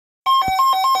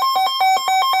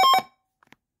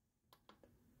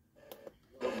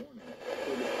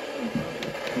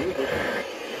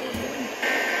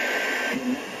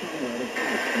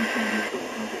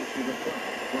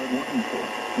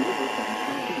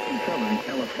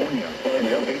California at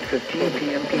 8:15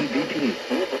 p.m. PDT.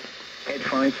 At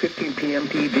 5:15 p.m.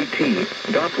 PDT,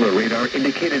 Doppler radar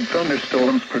indicated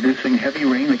thunderstorms producing heavy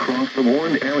rain across the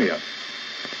warned area.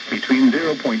 Between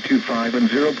 0.25 and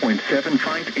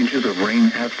 0.75 inches of rain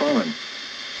have fallen.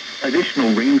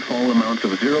 Additional rainfall amounts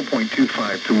of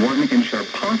 0.25 to 1 inch are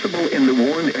possible in the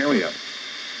warned area.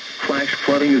 Flash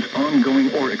flooding is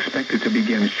ongoing or expected to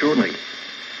begin shortly.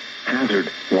 Hazard,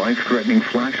 life-threatening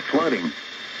flash flooding.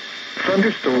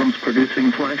 Thunderstorms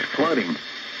producing flash flooding.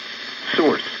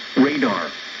 Source,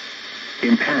 radar.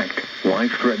 Impact,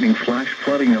 life-threatening flash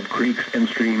flooding of creeks and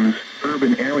streams,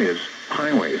 urban areas,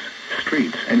 highways,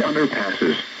 streets, and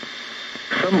underpasses.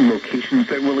 Some locations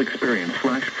that will experience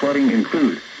flash flooding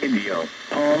include Indio,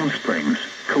 Palm Springs,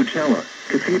 Coachella,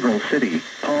 Cathedral City,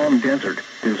 Palm Desert,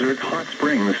 Desert Hot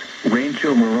Springs,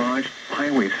 Rancho Mirage,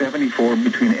 Highway 74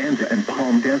 between Anza and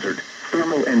Palm Desert,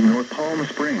 Thermal and North Palm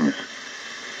Springs.